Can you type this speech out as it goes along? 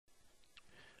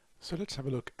So let's have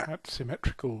a look at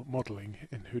symmetrical modeling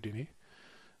in Houdini.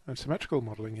 And symmetrical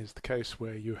modeling is the case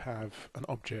where you have an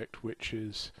object which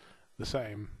is the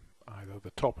same, either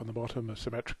the top and the bottom are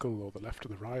symmetrical, or the left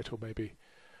and the right, or maybe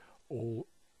all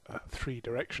three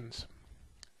directions.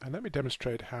 And let me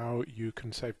demonstrate how you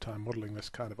can save time modeling this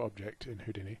kind of object in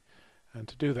Houdini. And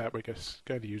to do that, we're just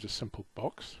going to use a simple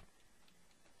box.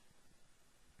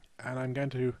 And I'm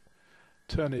going to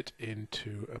turn it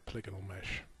into a polygonal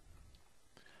mesh.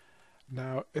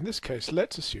 Now, in this case,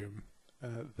 let's assume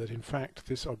that in fact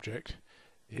this object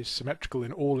is symmetrical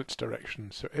in all its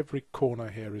directions, so every corner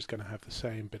here is going to have the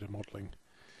same bit of modeling.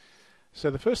 So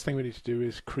the first thing we need to do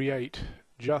is create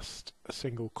just a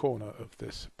single corner of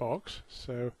this box.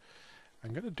 So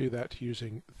I'm going to do that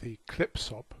using the clip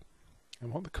SOP.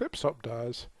 And what the clip SOP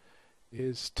does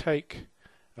is take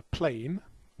a plane,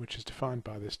 which is defined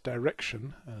by this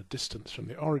direction, distance from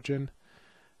the origin,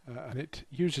 and it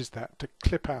uses that to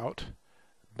clip out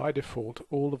by default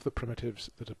all of the primitives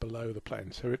that are below the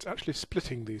plane. So it's actually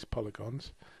splitting these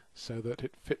polygons so that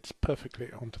it fits perfectly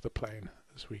onto the plane,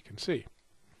 as we can see.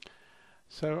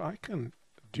 So I can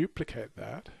duplicate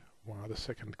that, wire the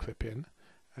second clip in,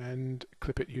 and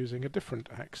clip it using a different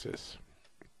axis.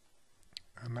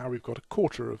 And now we've got a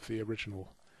quarter of the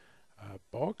original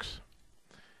box,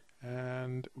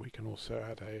 and we can also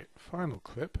add a final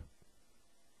clip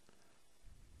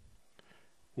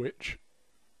which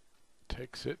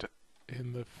takes it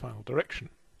in the final direction.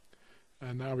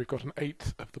 And now we've got an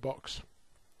eighth of the box.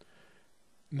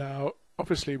 Now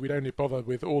obviously we'd only bother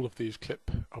with all of these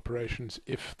clip operations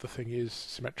if the thing is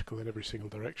symmetrical in every single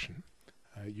direction.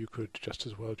 You could just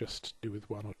as well just do with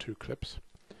one or two clips.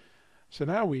 So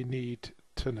now we need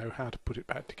to know how to put it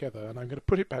back together, and I'm going to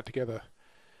put it back together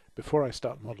before I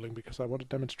start modeling because I want to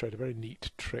demonstrate a very neat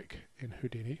trick in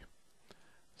Houdini.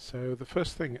 So the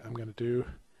first thing I'm going to do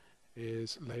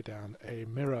is lay down a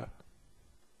mirror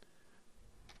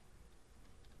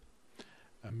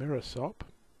SOP,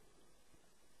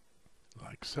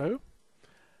 like so,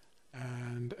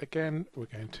 and again we're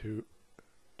going to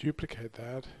duplicate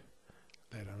that,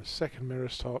 lay down a second mirror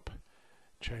SOP,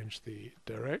 change the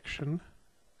direction,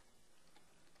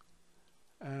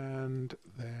 and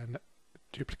then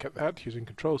duplicate that using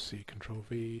Ctrl+C,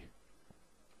 Ctrl+V.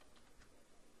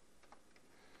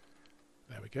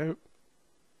 There we go.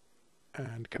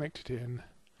 And connect it in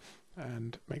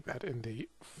and make that in the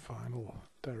final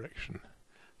direction.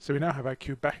 So we now have our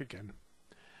cube back again.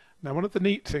 Now one of the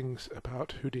neat things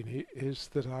about Houdini is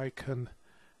that I can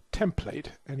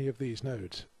template any of these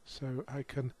nodes. So I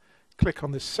can click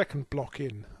on this second block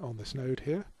in on this node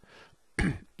here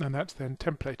and that's then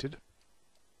templated,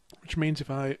 which means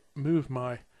if I move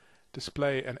my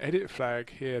display and edit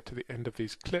flag here to the end of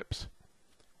these clips,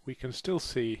 we can still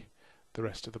see the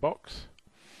rest of the box.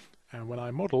 And when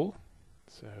I model,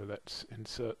 so let's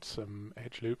insert some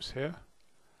edge loops here.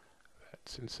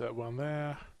 Let's insert one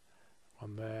there,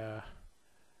 one there,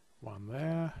 one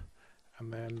there,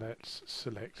 and then let's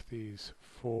select these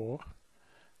four,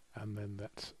 and then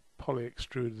let's poly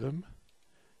extrude them.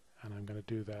 And I'm going to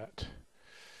do that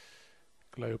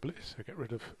globally, so get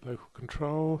rid of local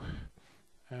control,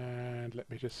 and let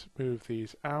me just move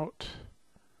these out,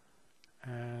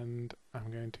 and I'm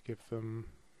going to give them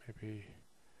maybe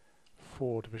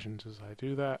 4 divisions as I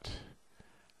do that,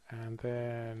 and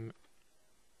then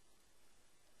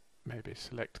maybe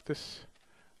select this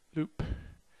loop,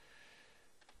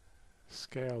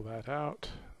 scale that out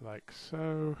like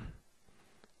so,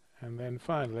 and then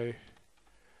finally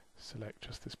select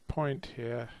just this point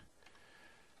here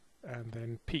and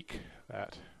then peak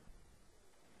that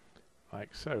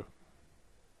like so.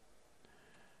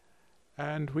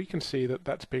 And we can see that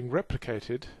that's being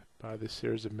replicated by this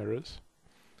series of mirrors,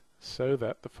 so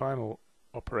that the final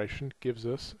operation gives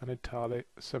us an entirely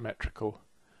symmetrical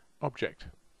object.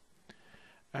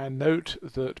 And note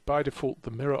that by default the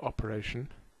mirror operation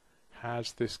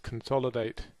has this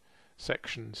consolidate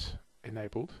sections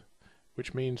enabled,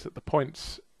 which means that the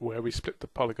points where we split the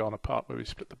polygon apart, where we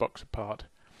split the box apart,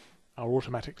 are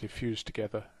automatically fused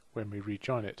together when we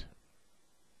rejoin it.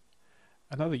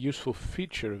 Another useful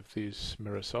feature of these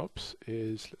mirror SOPs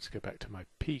is, let's go back to my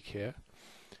peak here.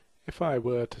 If I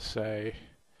were to say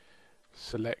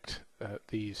select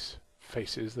these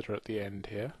faces that are at the end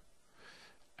here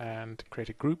and create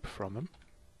a group from them,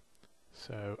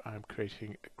 so I'm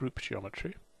creating a group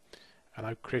geometry, and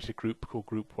I've created a group called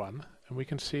group 1, and we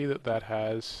can see that that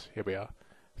has, here we are,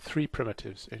 3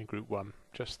 primitives in group 1,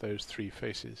 just those 3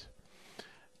 faces.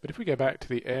 But if we go back to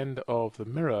the end of the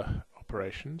mirror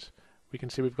operations, we can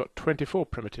see we've got 24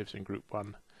 primitives in group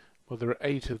 1. Well, there are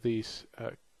 8 of these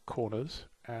corners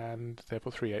and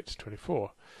therefore 3/8 is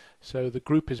 24. So the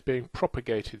group is being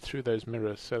propagated through those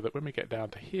mirrors so that when we get down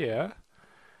to here,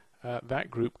 that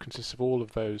group consists of all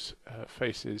of those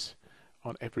faces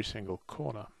on every single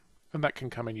corner. And that can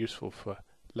come in useful for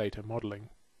later modelling.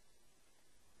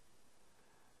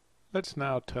 Let's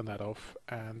now turn that off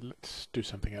and let's do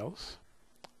something else.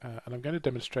 And I'm going to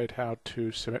demonstrate how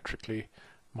to symmetrically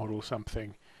model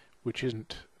something which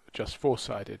isn't just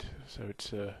four-sided. So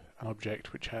it's an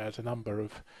object which has a number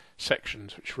of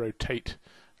sections which rotate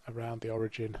around the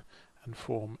origin and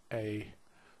form a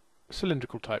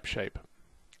cylindrical type shape.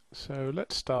 So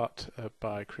let's start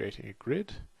by creating a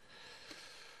grid.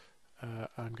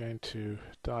 I'm going to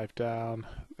dive down.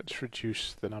 Let's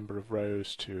reduce the number of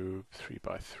rows to 3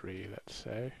 by 3, let's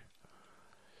say.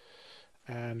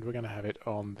 And we're going to have it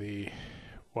on the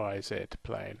YZ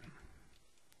plane.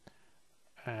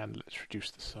 And let's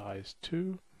reduce the size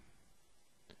too.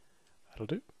 That'll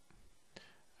do.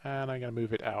 And I'm going to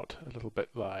move it out a little bit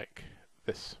like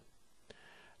this.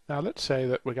 Now let's say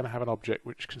that we're going to have an object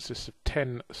which consists of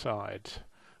 10 sides,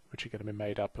 which are going to be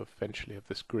made up eventually of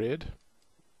this grid.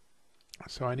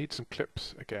 So I need some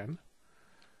clips again.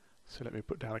 So let me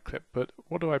put down a clip. But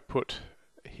what do I put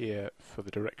here for the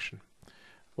direction?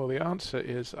 Well, the answer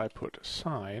is I put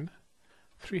sine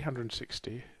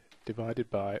 360 divided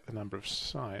by the number of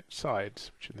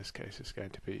sides, which in this case is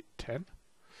going to be 10.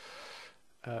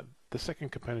 The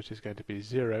second component is going to be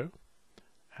 0,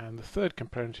 and the third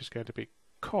component is going to be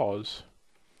cos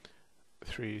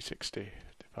 360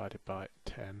 divided by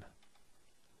 10,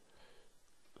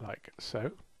 like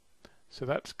so. So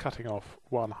that's cutting off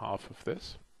one half of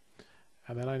this,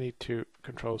 and then I need to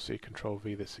Control-C,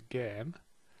 Control-V this again.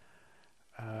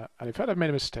 And in fact I've made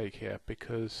a mistake here,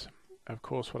 because of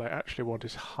course what I actually want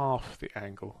is half the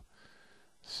angle.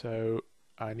 So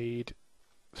I need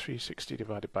 360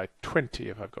 divided by 20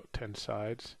 if I've got 10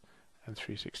 sides, and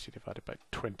 360 divided by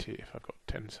 20 if I've got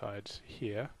 10 sides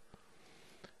here.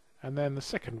 And then the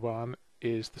second one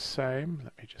is the same.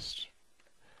 Let me just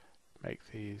make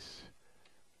these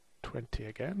 20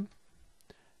 again,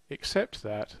 except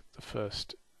that the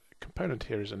first component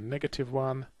here is a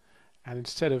 -1, and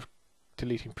instead of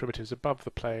deleting primitives above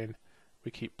the plane,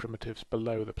 we keep primitives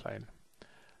below the plane.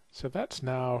 So that's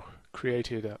now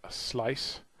created a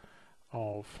slice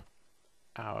of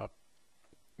our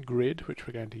grid, which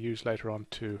we're going to use later on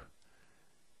to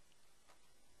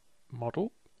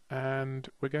model, and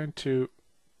we're going to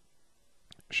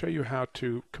show you how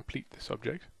to complete this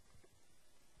object.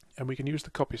 And we can use the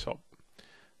copy swap.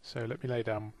 So let me lay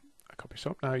down a copy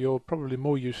swap. Now you're probably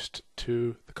more used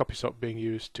to the copy swap being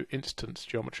used to instance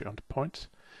geometry onto points.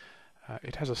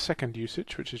 It has a second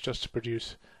usage, which is just to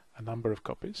produce a number of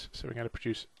copies. So we're going to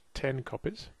produce 10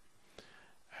 copies,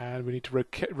 and we need to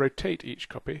rotate each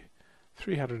copy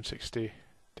 360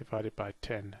 divided by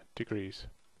 10 degrees.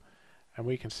 And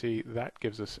we can see that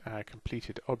gives us our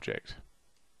completed object.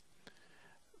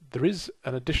 There is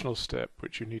an additional step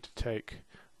which you need to take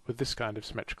with this kind of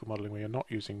symmetrical modeling where you're not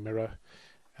using mirror,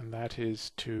 and that is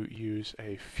to use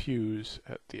a fuse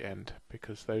at the end,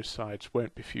 because those sides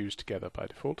won't be fused together by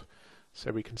default.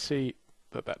 So we can see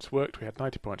that that's worked. We had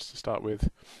 90 points to start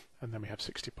with, and then we have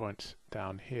 60 points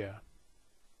down here.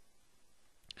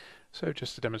 So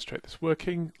just to demonstrate this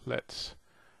working, let's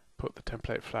put the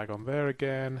template flag on there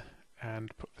again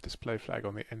and put the display flag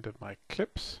on the end of my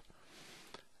clips,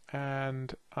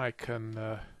 and I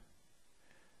can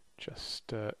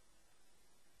just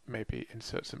maybe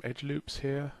insert some edge loops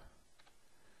here.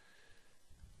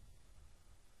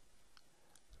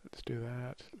 Let's do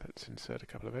that. Let's insert a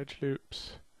couple of edge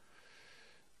loops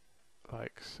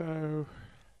like so.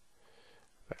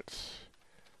 Let's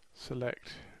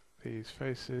select these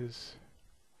faces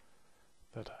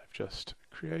that I've just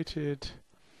created,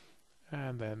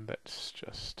 and then let's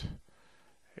just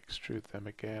extrude them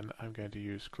again. I'm going to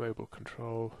use global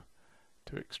control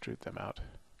to extrude them out.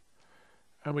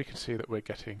 And we can see that we're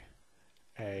getting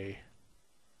a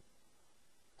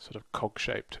sort of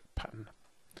cog-shaped pattern.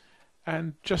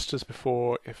 And just as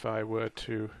before, if I were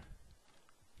to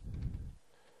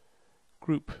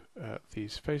group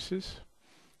these faces,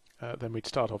 then we'd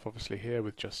start off obviously here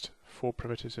with just 4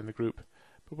 primitives in the group,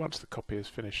 but once the copy is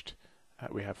finished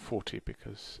we have 40,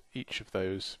 because each of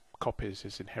those copies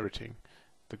is inheriting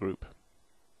the group,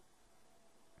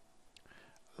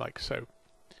 like so.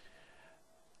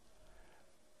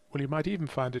 Well, you might even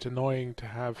find it annoying to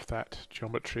have that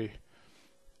geometry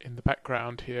in the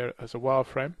background here as a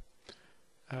wireframe.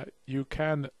 You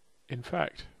can, in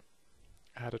fact,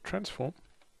 add a transform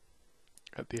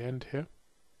at the end here.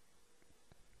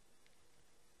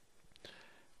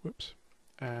 Whoops.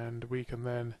 And we can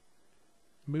then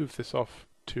move this off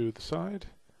to the side.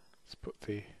 Let's put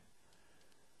the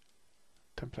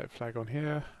template flag on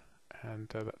here, and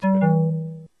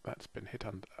that's been hit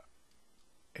under.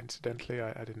 Incidentally,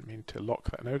 I didn't mean to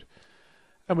lock that node.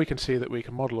 And we can see that we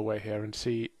can model away here and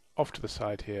see off to the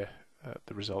side here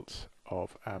the results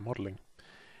of our modeling.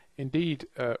 Indeed,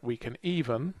 we can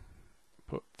even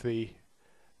put the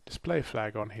display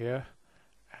flag on here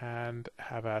and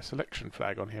have our selection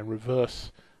flag on here and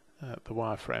reverse the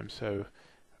wireframe. So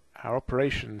our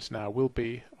operations now will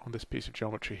be on this piece of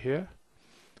geometry here,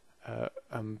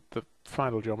 and the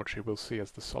final geometry we'll see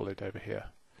as the solid over here.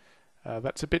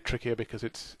 That's a bit trickier because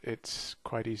it's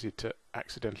quite easy to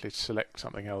accidentally select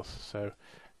something else, so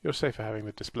you're safer having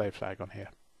the display flag on here.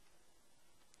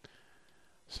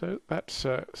 So that's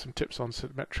some tips on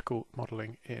symmetrical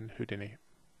modeling in Houdini.